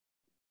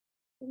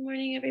Good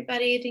morning,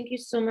 everybody. Thank you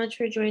so much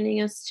for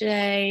joining us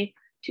today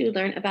to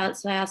learn about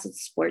Syosset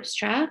Sports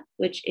Track,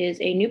 which is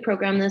a new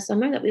program this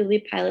summer that we will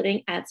be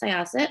piloting at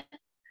Syosset.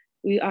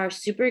 We are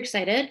super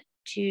excited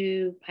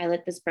to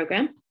pilot this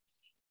program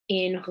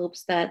in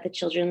hopes that the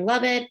children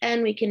love it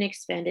and we can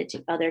expand it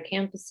to other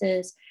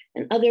campuses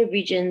and other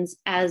regions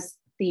as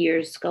the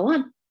years go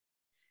on.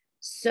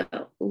 So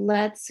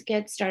let's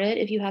get started.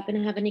 If you happen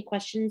to have any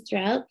questions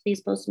throughout, please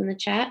post them in the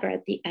chat or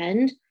at the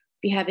end.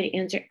 Be happy to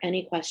answer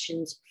any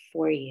questions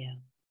for you.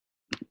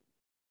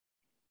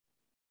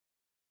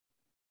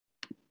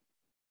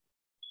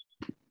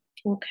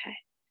 Okay,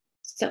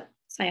 so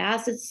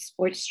Syosset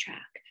Sports Track.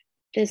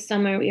 This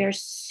summer, we are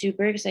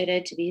super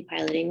excited to be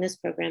piloting this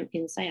program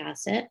in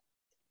Syosset.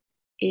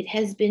 It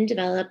has been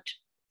developed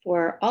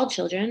for all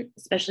children,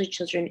 especially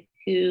children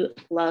who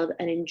love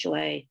and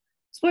enjoy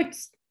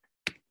sports.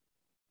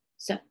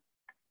 So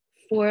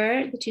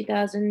for the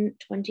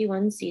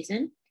 2021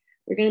 season,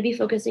 we're going to be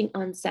focusing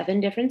on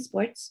 7 different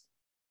sports,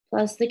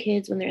 plus the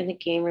kids, when they're in the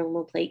game room,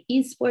 will play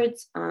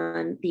esports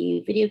on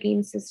the video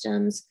game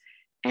systems.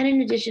 And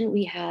in addition,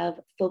 we have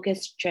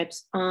focused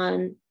trips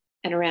on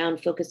and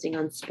around focusing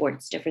on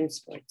sports, different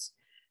sports.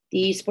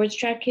 The sports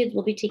track kids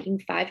will be taking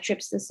 5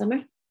 trips this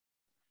summer,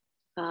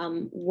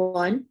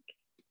 one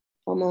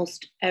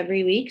almost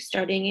every week,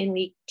 starting in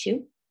week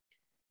 2.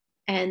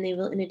 And they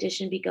will, in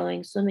addition, be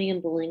going swimming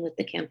and bowling with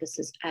the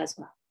campuses as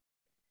well.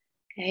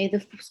 Okay,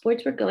 the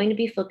sports we're going to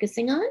be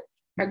focusing on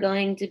are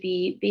going to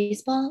be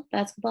baseball,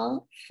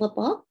 basketball,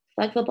 football,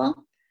 flag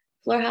football,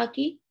 floor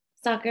hockey,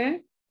 soccer,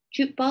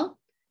 troop ball,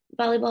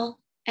 volleyball,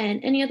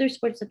 and any other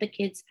sports that the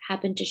kids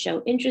happen to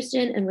show interest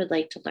in and would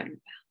like to learn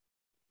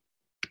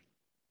about.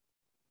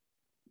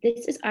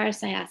 This is our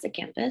Syosset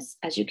campus.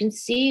 As you can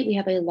see, we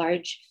have a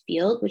large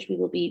field, which we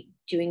will be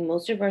doing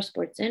most of our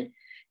sports in.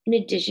 In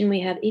addition, we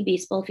have a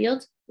baseball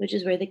field, which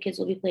is where the kids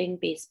will be playing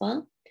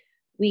baseball.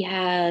 We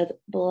have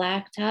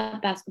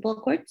blacktop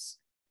basketball courts,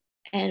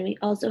 and we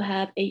also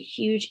have a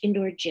huge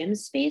indoor gym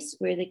space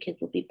where the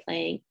kids will be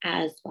playing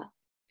as well.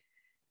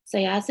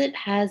 Syosset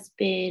has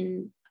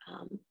been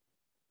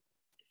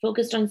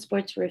focused on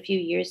sports for a few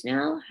years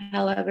now.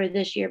 However,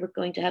 this year we're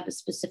going to have a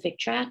specific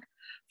track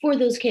for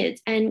those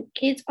kids, and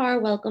kids are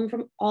welcome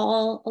from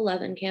all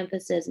 11 campuses.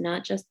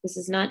 This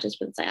is not just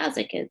for the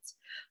Syosset kids.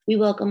 We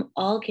welcome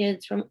all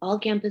kids from all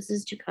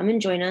campuses to come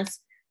and join us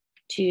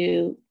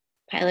to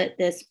pilot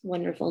this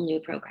wonderful new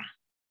program.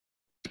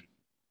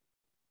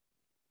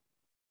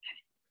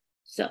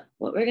 So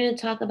what we're going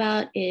to talk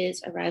about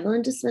is arrival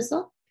and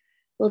dismissal.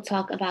 We'll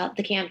talk about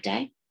the camp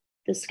day,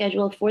 the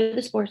schedule for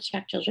the sports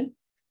track children,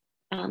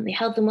 the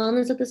health and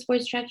wellness of the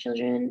sports track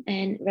children,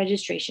 and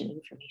registration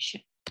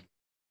information.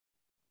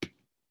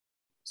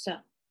 So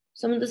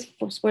some of the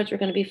sports we're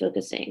going to be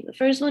focusing. The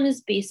first one is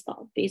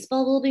baseball.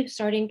 Baseball will be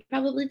starting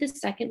probably the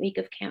second week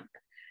of camp.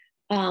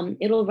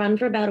 It'll run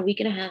for about a week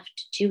and a half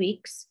to 2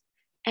 weeks.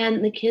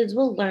 And the kids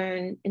will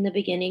learn in the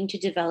beginning to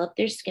develop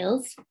their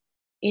skills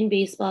in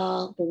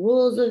baseball, the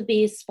rules of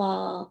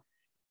baseball,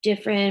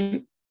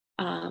 different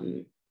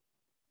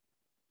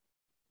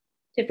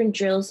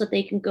drills that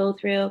they can go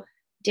through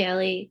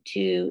daily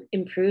to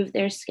improve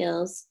their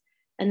skills.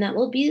 And that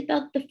will be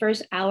about the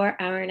first hour,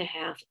 hour and a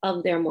half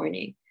of their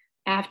morning.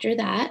 After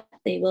that,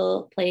 they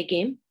will play a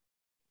game,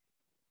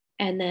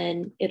 and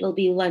then it'll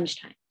be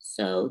lunchtime.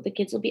 So the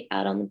kids will be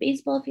out on the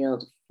baseball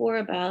field for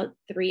about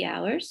 3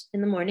 hours in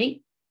the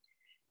morning.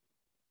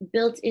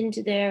 Built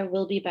into there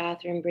will be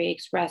bathroom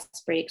breaks,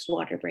 rest breaks,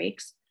 water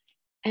breaks,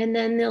 and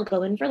then they'll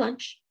go in for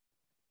lunch.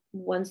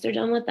 Once they're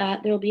done with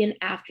that, there will be an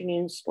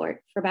afternoon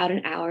sport for about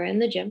an hour in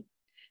the gym,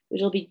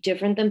 which will be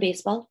different than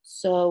baseball.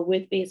 So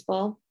with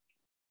baseball,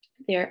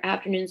 their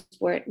afternoon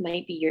sport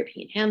might be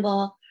European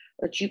handball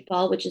or troop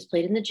ball, which is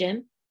played in the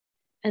gym.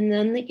 And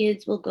then the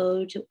kids will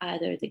go to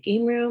either the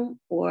game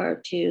room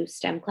or to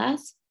STEM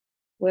class,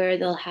 where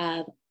they'll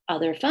have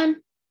other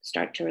fun,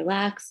 start to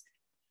relax,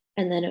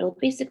 and then it'll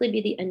basically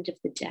be the end of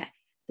the day.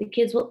 The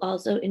kids will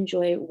also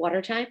enjoy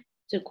water time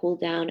to cool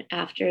down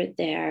after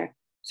their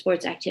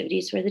sports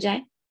activities for the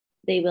day.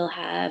 They will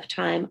have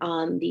time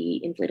on the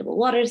inflatable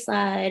water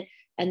slide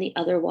and the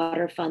other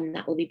water fun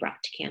that will be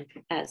brought to camp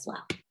as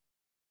well.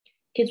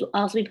 Kids will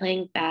also be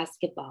playing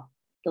basketball.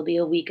 There'll be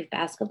a week of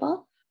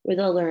basketball where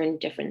they'll learn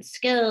different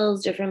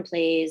skills, different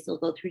plays. They'll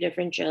go through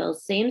different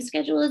drills, same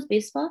schedule as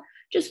baseball,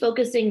 just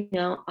focusing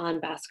now on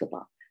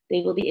basketball. They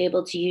will be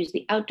able to use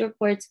the outdoor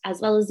courts as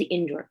well as the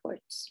indoor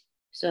courts.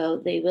 So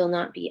they will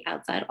not be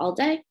outside all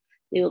day.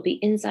 They will be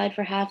inside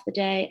for half the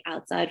day,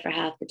 outside for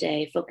half the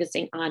day,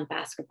 focusing on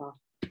basketball.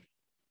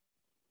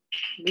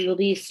 We will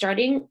be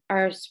starting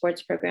our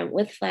sports program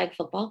with flag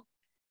football.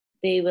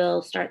 They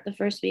will start the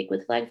first week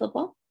with flag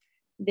football.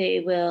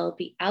 They will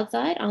be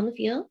outside on the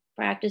field,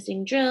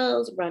 practicing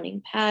drills,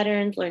 running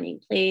patterns, learning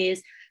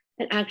plays,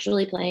 and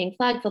actually playing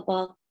flag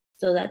football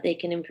so that they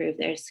can improve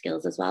their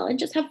skills as well and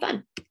just have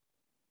fun.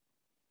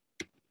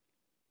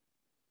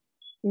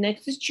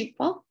 Next is troop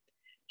ball.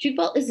 Troop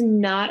ball is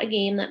not a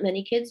game that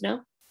many kids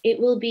know.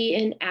 It will be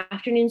an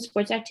afternoon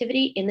sports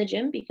activity in the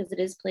gym because it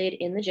is played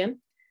in the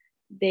gym.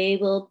 They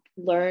will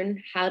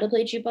learn how to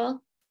play jute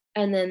ball,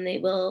 and then they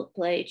will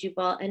play jute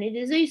ball. And it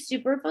is a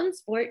super fun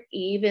sport,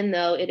 even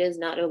though it is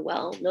not a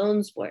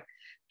well-known sport.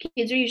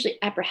 Kids are usually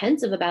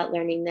apprehensive about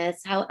learning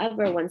this.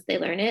 However, once they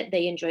learn it,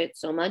 they enjoy it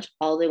so much.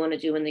 All they want to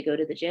do when they go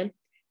to the gym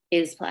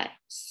is play.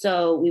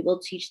 So we will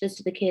teach this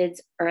to the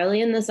kids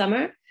early in the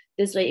summer.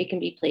 This way it can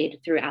be played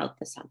throughout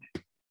the summer.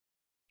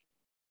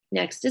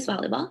 Next is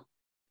volleyball.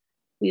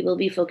 We will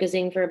be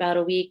focusing for about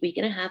a week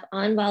and a half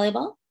on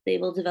volleyball. They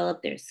will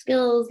develop their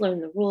skills,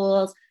 learn the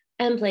rules,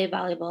 and play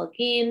volleyball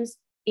games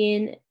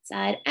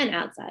inside and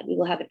outside. We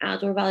will have an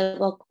outdoor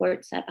volleyball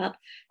court set up,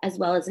 as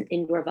well as an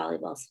indoor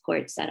volleyball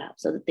court set up,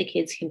 so that the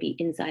kids can be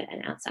inside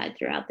and outside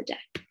throughout the day.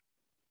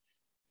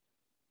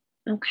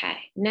 Okay,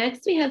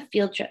 next we have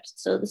field trips.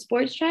 So the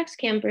Sports Tracks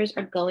campers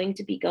are going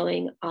to be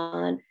going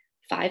on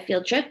 5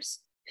 field trips.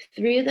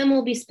 3 of them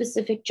will be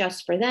specific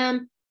just for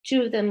them.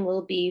 2 of them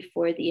will be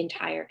for the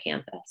entire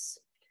campus.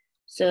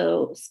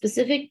 So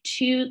specific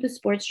to the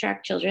sports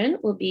track children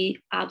will be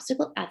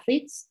obstacle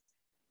athletes.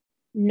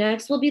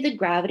 Next will be the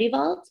gravity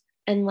vault,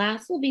 and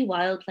last will be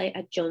wild play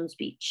at Jones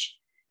Beach.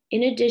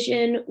 In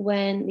addition,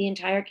 when the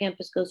entire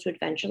campus goes to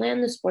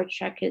Adventureland, the sports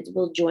track kids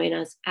will join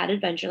us at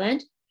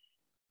Adventureland.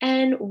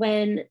 And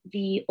when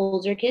the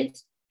older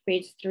kids,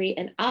 grades 3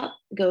 and up,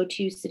 go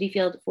to City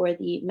Field for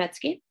the Mets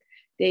game,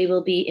 they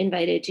will be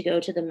invited to go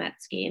to the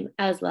Mets game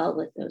as well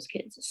with those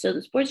kids. So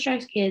the sports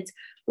tracks kids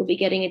will be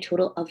getting a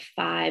total of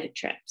 5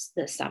 trips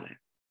this summer.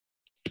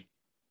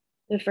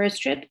 The first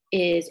trip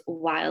is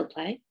Wild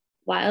Play.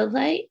 Wild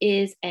Play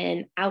is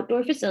an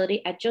outdoor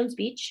facility at Jones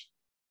Beach.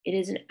 It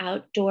is an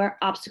outdoor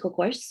obstacle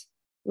course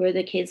where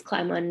the kids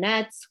climb on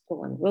nets,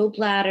 go on rope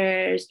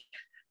ladders,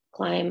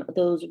 climb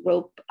those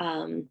rope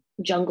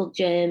jungle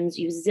gyms,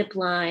 use zip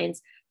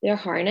lines. They're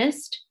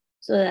harnessed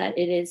so that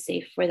it is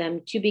safe for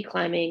them to be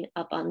climbing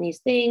up on these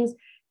things.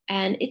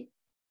 And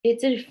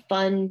it's a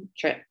fun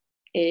trip.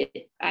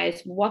 I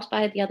walked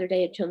by it the other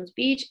day at Jones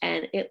Beach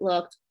and it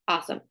looked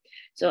awesome.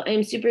 So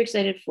I'm super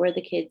excited for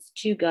the kids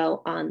to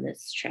go on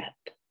this trip.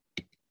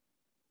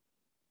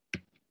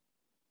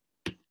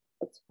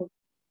 Can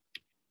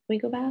we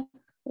go back?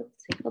 Let's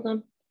see, hold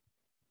on.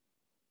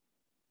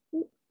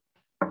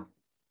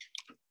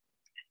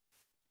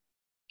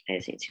 I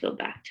just need to go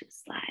back to the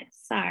slide.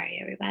 Sorry,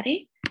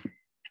 everybody.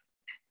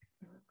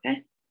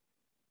 Okay.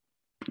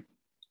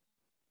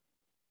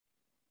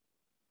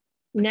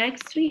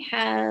 Next, we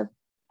have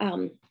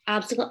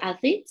obstacle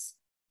athletes.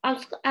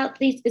 Obstacle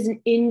athletes is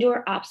an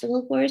indoor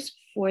obstacle course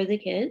for the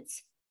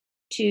kids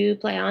to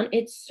play on.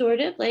 It's sort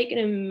of like an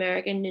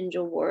American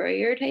Ninja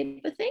Warrior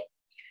type of thing,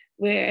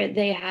 where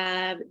they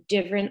have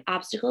different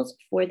obstacles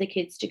for the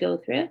kids to go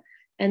through.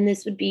 And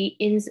this would be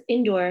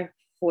indoor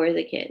for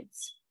the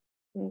kids.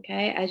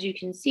 Okay, as you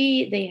can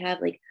see, they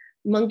have like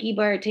monkey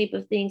bar type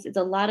of things. It's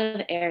a lot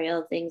of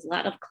aerial things, a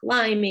lot of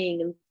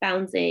climbing and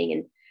bouncing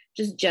and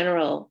just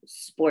general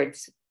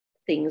sports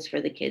things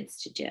for the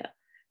kids to do.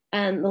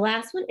 And the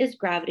last one is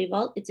Gravity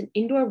Vault. It's an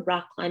indoor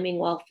rock climbing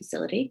wall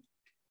facility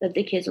that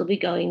the kids will be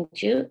going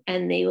to,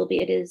 and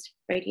it is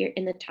right here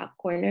in the top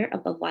corner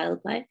above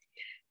Wild Play.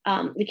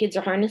 The kids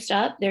are harnessed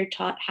up. They're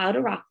taught how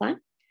to rock climb,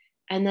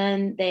 and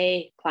then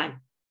they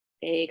climb.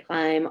 They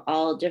climb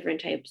all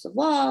different types of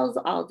walls,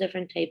 all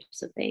different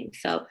types of things.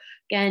 So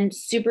again,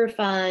 super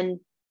fun,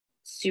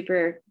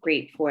 super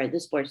great for the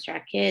sports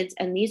track kids.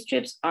 And these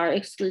trips are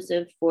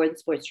exclusive for the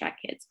sports track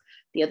kids.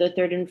 The other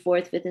 3rd and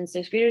 4th, 5th and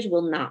 6th graders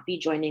will not be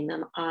joining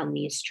them on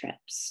these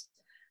trips.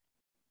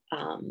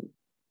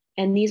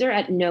 And these are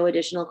at no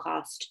additional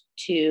cost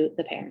to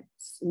the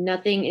parents.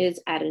 Nothing is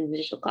at an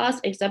additional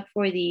cost except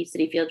for the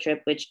city field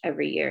trip, which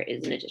every year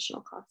is an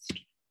additional cost.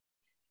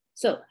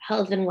 So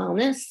health and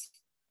wellness.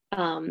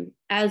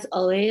 As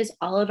always,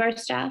 all of our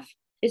staff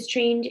is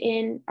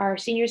trained our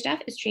senior staff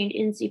is trained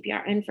in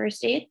CPR and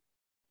first aid.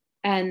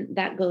 And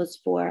that goes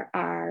for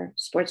our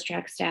sports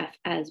track staff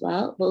as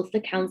well. Both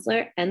the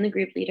counselor and the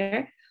group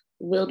leader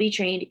will be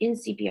trained in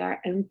CPR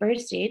and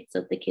first aid,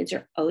 so the kids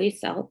are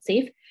always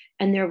safe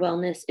and their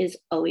wellness is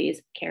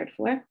always cared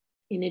for.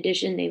 In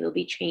addition, they will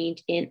be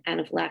trained in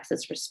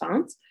anaphylaxis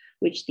response,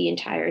 which the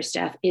entire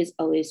staff is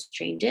always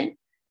trained in.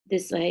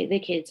 This way, the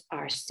kids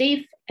are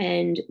safe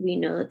and we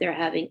know that they're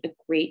having a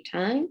great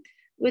time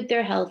with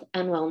their health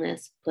and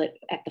wellness put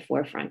at the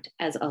forefront,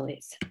 as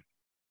always.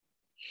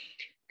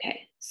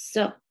 Okay,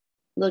 so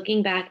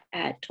looking back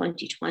at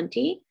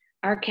 2020,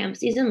 our camp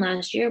season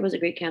last year was a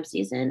great camp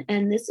season.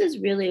 And this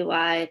is really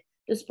why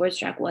the sports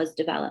track was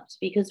developed,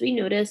 because we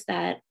noticed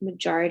that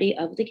majority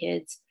of the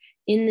kids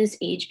in this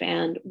age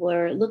band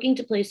were looking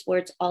to play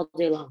sports all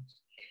day long.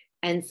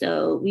 And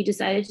so we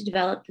decided to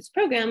develop this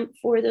program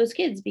for those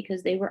kids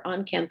because they were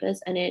on campus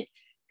and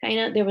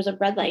there was a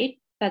red light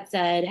that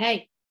said,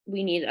 hey,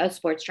 we need a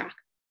sports track.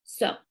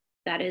 So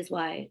that is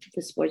why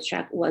the sports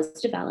track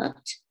was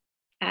developed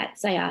at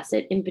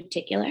Syosset in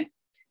particular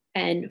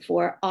and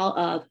for all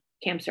of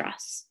Camps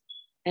Ross.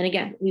 And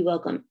again, we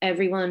welcome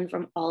everyone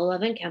from all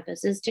 11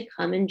 campuses to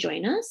come and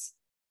join us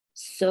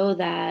so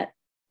that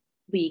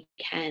we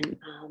can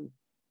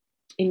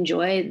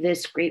enjoy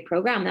this great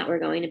program that we're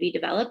going to be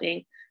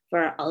developing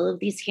for all of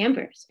these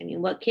campers. I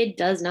mean, what kid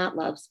does not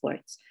love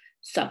sports?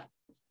 So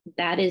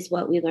that is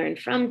what we learned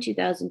from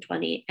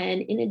 2020.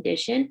 And in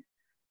addition,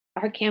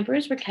 our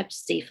campers were kept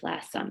safe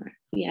last summer.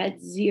 We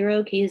had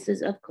 0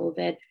 cases of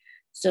COVID.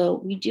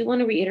 So we do want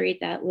to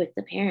reiterate that with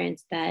the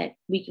parents, that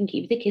we can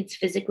keep the kids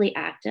physically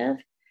active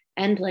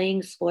and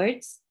playing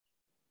sports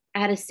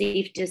at a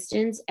safe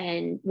distance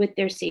and with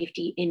their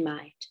safety in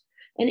mind.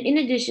 And in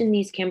addition,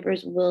 these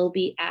campers will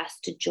be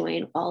asked to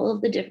join all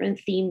of the different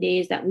theme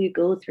days that we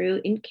go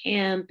through in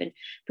camp and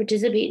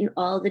participate in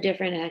all the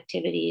different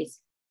activities,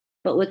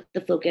 but with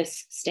the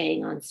focus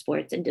staying on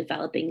sports and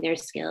developing their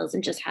skills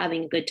and just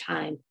having a good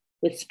time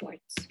with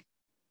sports.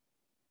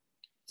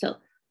 So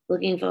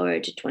looking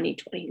forward to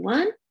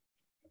 2021,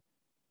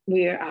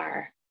 we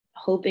are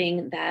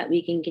hoping that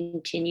we can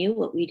continue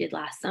what we did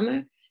last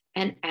summer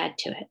and add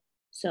to it.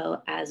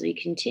 So as we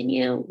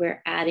continue,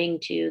 we're adding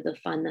to the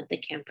fun that the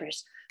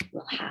campers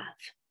will have.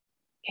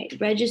 Okay,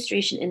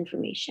 registration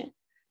information.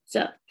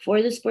 So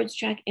for the sports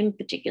track in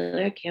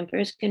particular,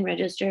 campers can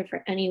register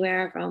for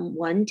anywhere from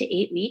 1 to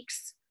 8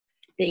 weeks.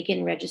 They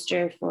can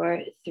register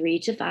for 3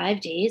 to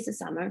 5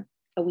 days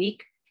a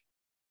week.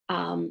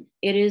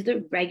 It is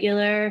the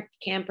regular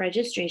camp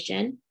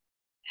registration.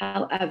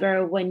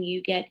 However,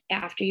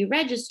 after you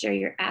register,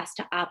 you're asked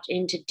to opt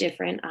into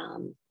different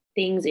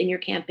things in your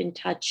Camp in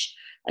Touch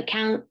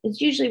account.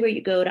 It's usually where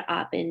you go to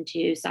opt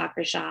into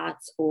Soccer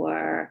Shots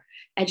or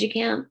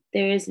EduCamp.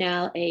 There is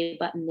now a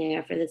button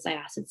there for the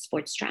Syosset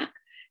sports track.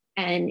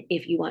 And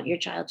if you want your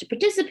child to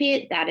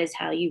participate, that is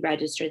how you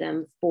register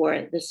them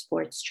for the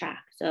sports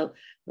track. So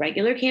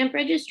regular camp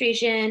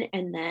registration,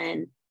 and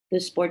then the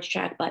sports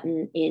track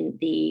button in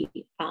the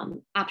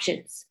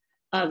options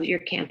of your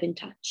Camp in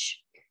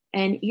Touch.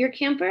 And your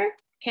camper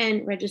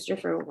can register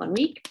for 1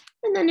 week.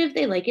 And then if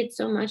they like it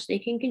so much, they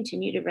can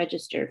continue to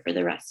register for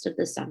the rest of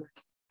the summer.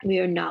 We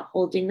are not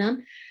holding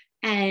them.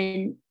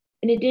 And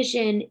in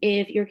addition,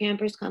 if your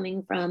camper is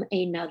coming from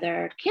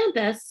another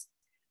campus,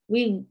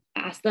 we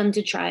ask them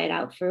to try it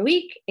out for a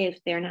week. If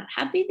they're not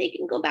happy, they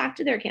can go back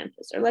to their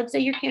campus. Or let's say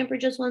your camper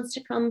just wants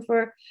to come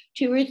for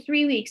 2 or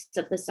 3 weeks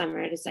of the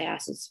summer to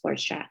Syosset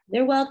Sports Track.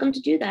 They're welcome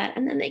to do that.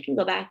 And then they can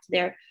go back to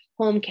their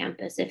home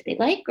campus if they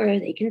like, or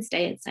they can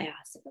stay at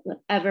Syosset,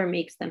 whatever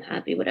makes them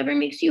happy, whatever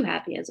makes you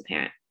happy as a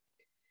parent.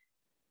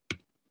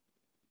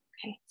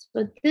 Okay, so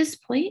at this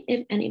point,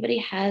 if anybody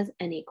has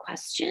any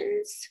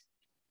questions.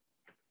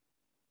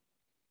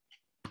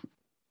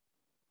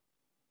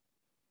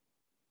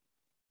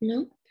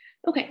 No?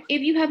 Okay,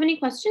 if you have any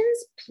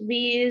questions,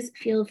 please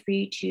feel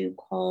free to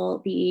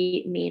call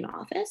the main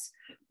office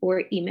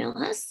or email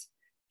us,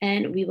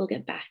 and we will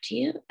get back to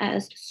you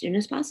as soon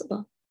as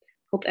possible.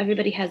 Hope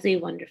everybody has a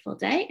wonderful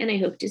day, and I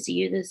hope to see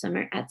you this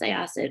summer at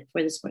Syosset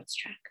for the sports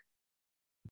track.